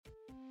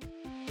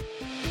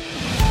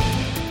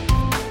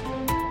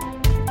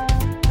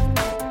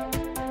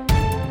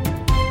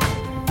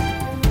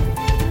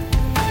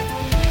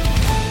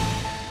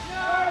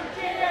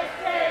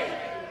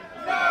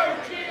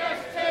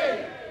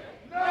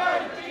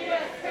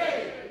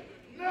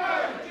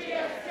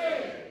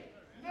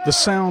The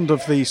sound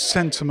of the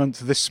sentiment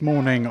this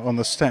morning on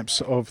the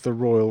steps of the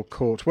Royal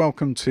Court.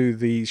 Welcome to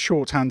the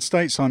Shorthand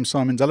States. I'm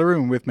Simon Delarue,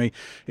 and with me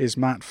is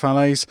Matt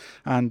Fallaize,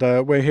 and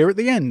we're here at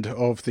the end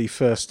of the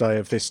first day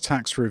of this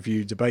tax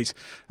review debate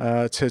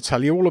to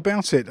tell you all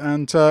about it.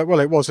 And well,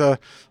 it was a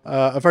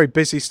very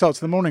busy start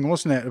to the morning,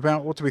 wasn't it?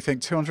 About, what do we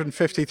think,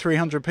 250,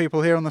 300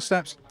 people here on the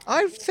steps?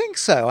 I think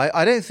so.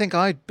 I don't think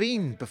I'd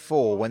been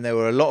before when there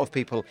were a lot of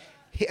people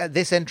at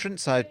this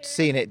entrance. I'd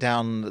seen it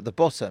down at the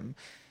bottom.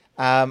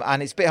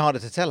 And it's a bit harder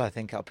to tell, I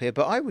think, up here.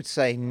 But I would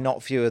say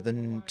not fewer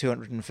than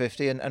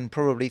 250 and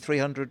probably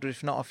 300,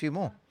 if not a few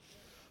more.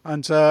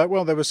 And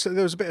well, there was a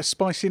bit of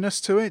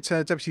spiciness to it.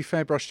 Deputy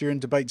Fairbrush during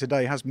debate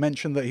today has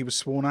mentioned that he was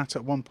sworn at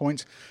one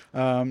point.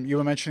 You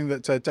were mentioning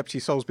that Deputy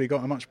Soulsby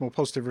got a much more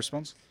positive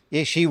response.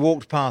 Yeah, she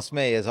walked past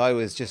me as I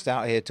was just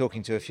out here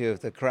talking to a few of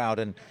the crowd,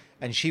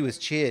 and she was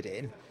cheered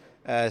in.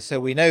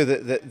 So we know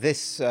that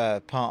this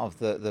part of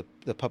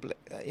the public,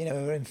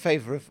 are in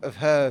favour of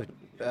her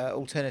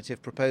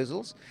alternative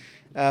proposals.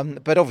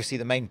 But obviously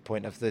the main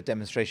point of the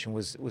demonstration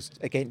was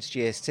against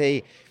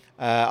GST.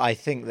 I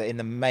think that in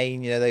the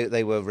main,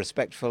 they were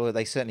respectful.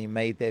 They certainly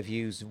made their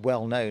views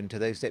well known to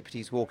those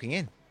deputies walking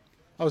in.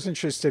 I was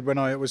interested when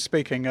I was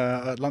speaking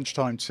at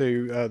lunchtime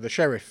to the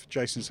Sheriff,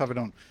 Jason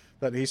Savidon,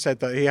 that he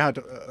said that he had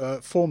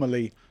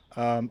formally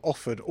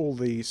offered all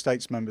the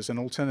States members an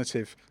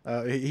alternative.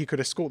 He could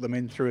escort them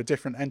in through a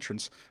different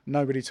entrance.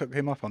 Nobody took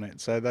him up on it,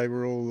 so they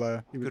were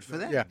all good for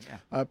them. Yeah.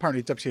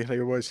 Apparently, Deputy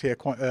Hillier was here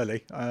quite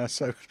early,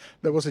 so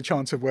there was a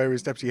chance of where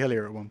is Deputy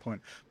Hillier at one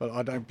point. But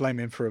I don't blame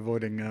him for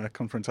avoiding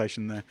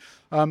confrontation there.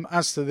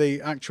 As to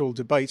the actual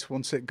debate,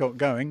 once it got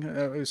going,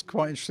 it was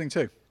quite interesting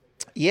too.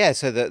 Yeah.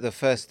 So the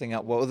first thing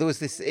up, well, there was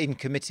this in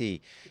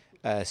committee.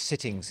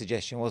 Sitting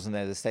suggestion, wasn't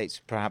there? The states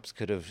perhaps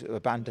could have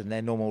abandoned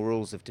their normal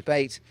rules of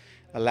debate,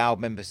 allowed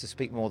members to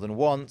speak more than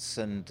once,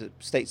 and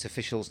states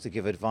officials to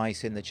give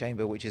advice in the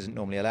chamber, which isn't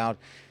normally allowed.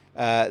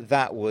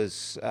 That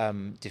was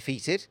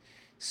defeated.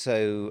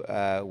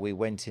 So we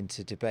went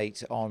into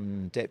debate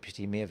on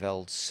Deputy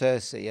Meerveld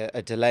Cersei,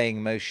 a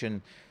delaying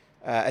motion,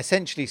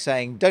 essentially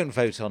saying don't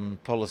vote on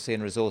policy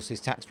and resources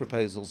tax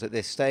proposals at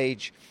this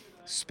stage.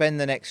 Spend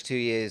the next 2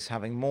 years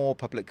having more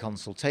public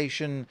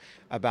consultation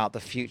about the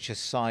future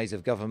size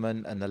of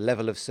government and the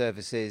level of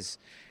services.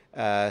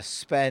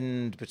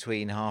 Spend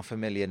between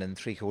 $500,000 and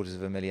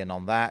 $750,000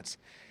 on that.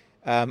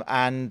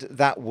 And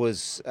that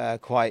was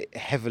quite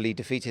heavily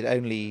defeated.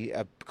 Only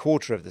a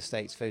quarter of the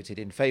states voted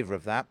in favour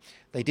of that.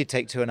 They did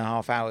take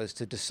 2.5 hours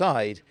to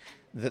decide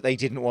that they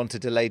didn't want to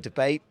delay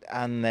debate.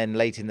 And then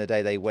late in the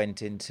day, they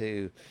went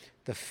into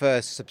the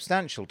first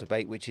substantial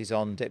debate, which is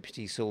on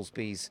Deputy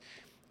Soulsby's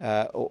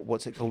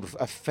what's it called?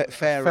 A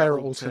fair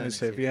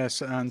alternative,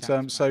 yes. And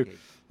so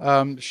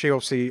she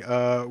obviously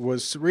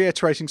was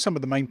reiterating some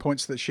of the main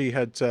points that she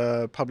had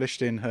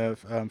published in her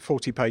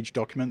 40-page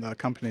document that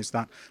accompanies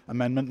that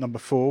amendment, number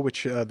 4,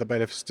 which the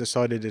bailiffs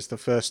decided is the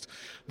first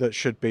that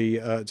should be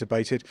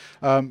debated,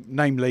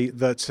 namely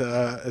that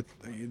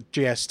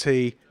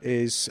GST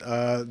is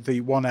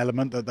the one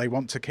element that they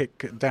want to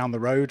kick down the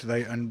road.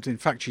 And in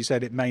fact, she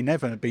said it may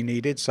never be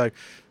needed, so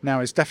now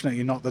is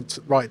definitely not the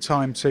right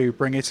time to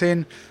bring it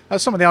in.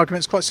 Some of the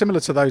arguments quite similar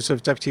to those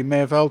of Deputy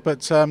Meerveld,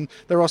 but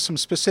there are some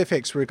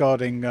specifics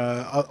regarding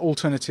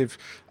alternative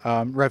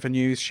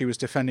revenues. She was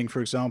defending,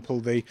 for example,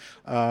 the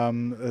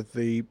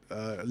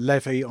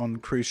levy on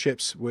cruise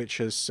ships, which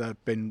has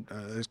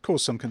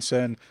caused some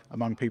concern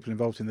among people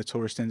involved in the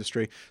tourist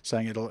industry,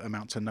 saying it'll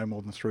amount to no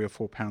more than £3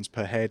 or £4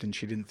 per head, and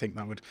she didn't think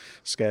that would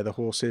scare the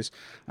horses.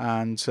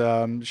 And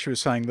she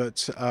was saying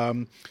that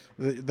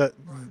that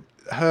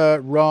her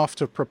raft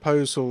of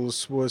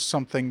proposals was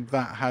something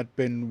that had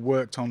been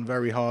worked on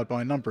very hard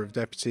by a number of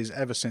deputies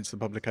ever since the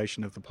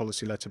publication of the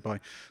policy letter by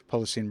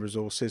Policy and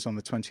Resources on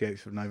the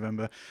 28th of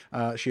November.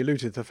 She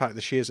alluded to the fact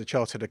that she is a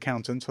chartered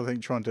accountant, I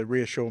think, trying to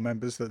reassure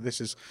members that this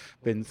has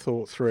been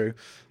thought through.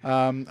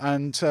 But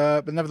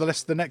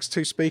nevertheless, the next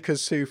two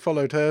speakers who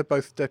followed her,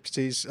 both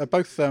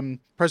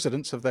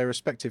presidents of their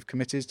respective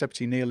committees,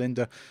 Deputy Neil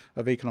Linder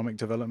of Economic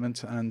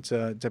Development and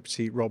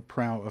Deputy Rob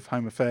Prow of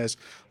Home Affairs,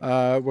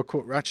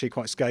 were actually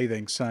quite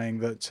scathing, saying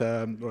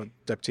that,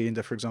 Deputy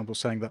Linder, for example,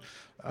 saying that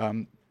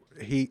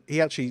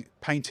he actually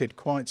painted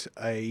quite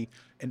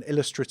an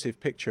illustrative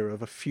picture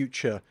of a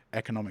future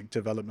economic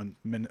development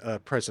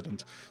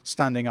president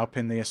standing up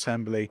in the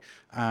assembly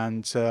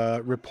and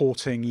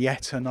reporting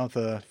yet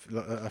another,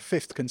 a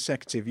fifth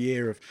consecutive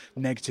year of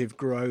negative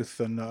growth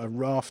and a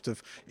raft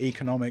of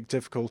economic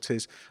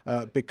difficulties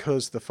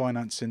because the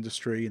finance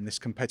industry in this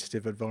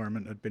competitive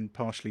environment had been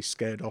partially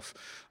scared off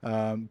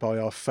by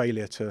our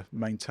failure to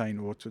maintain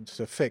or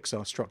to fix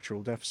our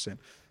structural deficit.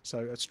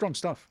 So strong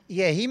stuff.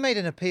 Yeah, he made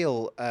an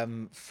appeal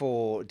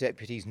for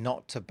deputies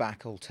not to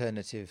back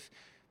alternative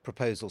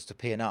proposals to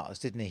P&Rs,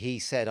 didn't he? He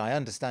said, I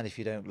understand if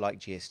you don't like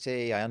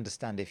GST, I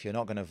understand if you're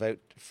not going to vote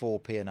for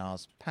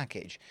P&R's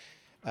package,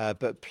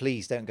 but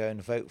please don't go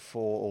and vote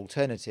for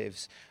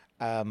alternatives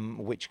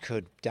which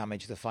could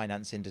damage the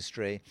finance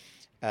industry.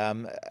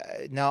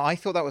 Now, I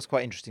thought that was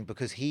quite interesting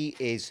because he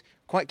is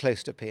quite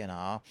close to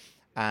P&R.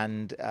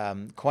 and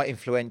quite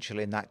influential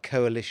in that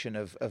coalition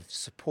of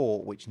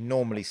support which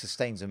normally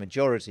sustains a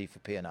majority for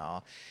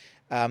PNR.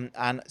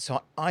 And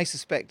so I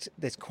suspect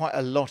there's quite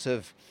a lot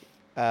of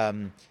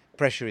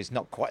pressure is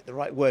not quite the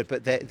right word,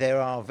 but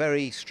there are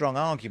very strong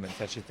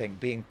arguments, I should think,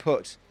 being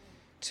put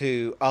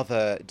to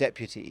other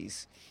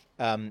deputies.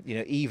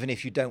 Even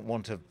if you don't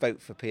want to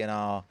vote for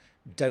PNR,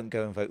 don't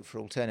go and vote for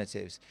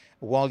alternatives.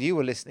 While you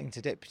were listening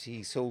to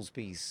Deputy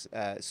Soulsby's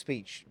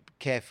speech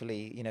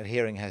carefully,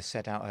 hearing her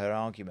set out her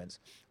arguments,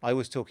 I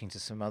was talking to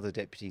some other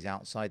deputies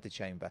outside the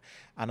chamber,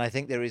 and I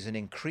think there is an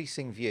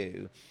increasing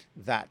view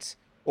that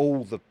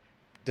all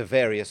the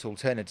various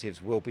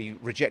alternatives will be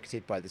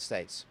rejected by the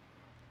states.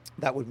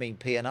 That would mean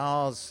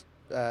PNR's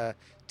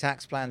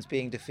tax plans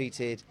being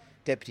defeated,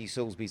 Deputy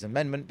Soulsby's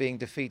amendment being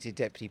defeated,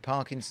 Deputy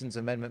Parkinson's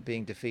amendment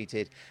being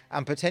defeated,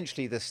 and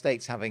potentially the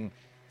states having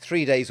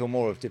 3 days or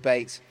more of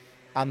debate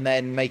and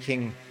then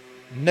making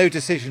no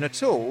decision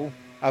at all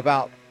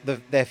about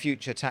their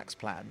future tax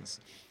plans.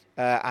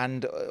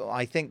 And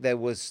I think it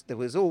was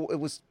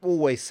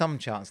always some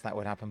chance that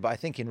would happen. But I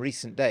think in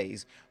recent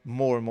days,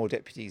 more and more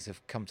deputies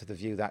have come to the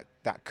view that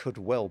that could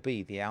well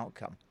be the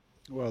outcome.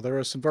 Well, there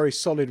are some very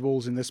solid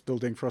walls in this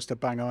building for us to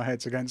bang our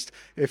heads against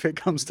if it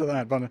comes to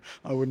that, but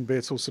I wouldn't be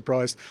at all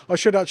surprised. I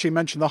should actually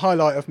mention the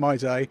highlight of my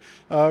day,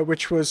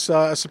 which was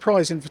a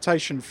surprise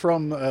invitation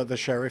from the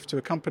sheriff to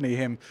accompany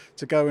him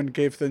to go and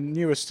give the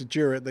newest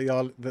juror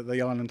that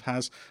the island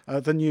has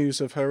the news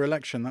of her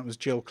election. That was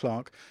Jill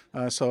Clark.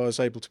 So I was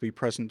able to be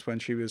present when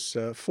she was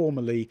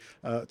formally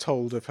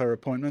told of her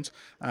appointment,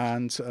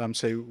 and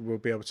so we'll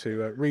be able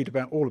to read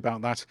all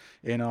about that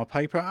in our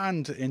paper,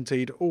 and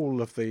indeed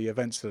all of the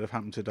events that have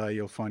happened today.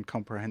 You'll find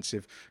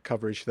comprehensive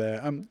coverage there.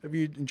 Have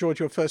you enjoyed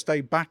your first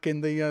day back in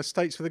the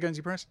States for the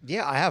Guernsey Press?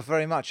 Yeah, I have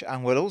very much,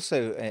 and we'll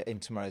also in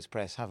tomorrow's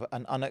press have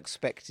an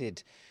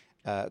unexpected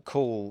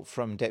call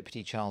from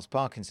Deputy Charles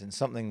Parkinson,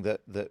 something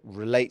that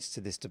relates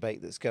to this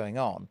debate that's going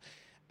on.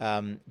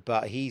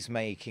 But he's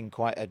making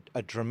quite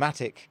a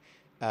dramatic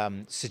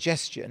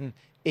suggestion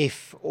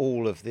if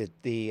all of the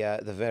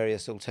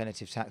various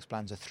alternative tax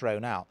plans are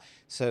thrown out.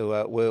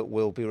 So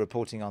we'll be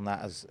reporting on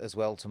that as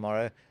well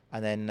tomorrow,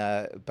 and then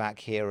back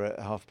here at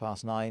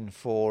 9:30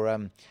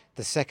 for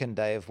the second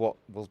day of what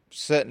will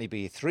certainly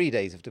be 3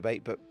 days of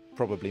debate, but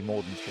probably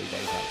more than 3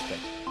 days, I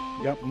expect.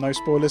 Yep, no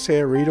spoilers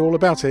here. Read all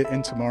about it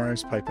in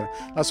tomorrow's paper.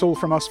 That's all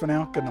from us for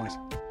now. Good night.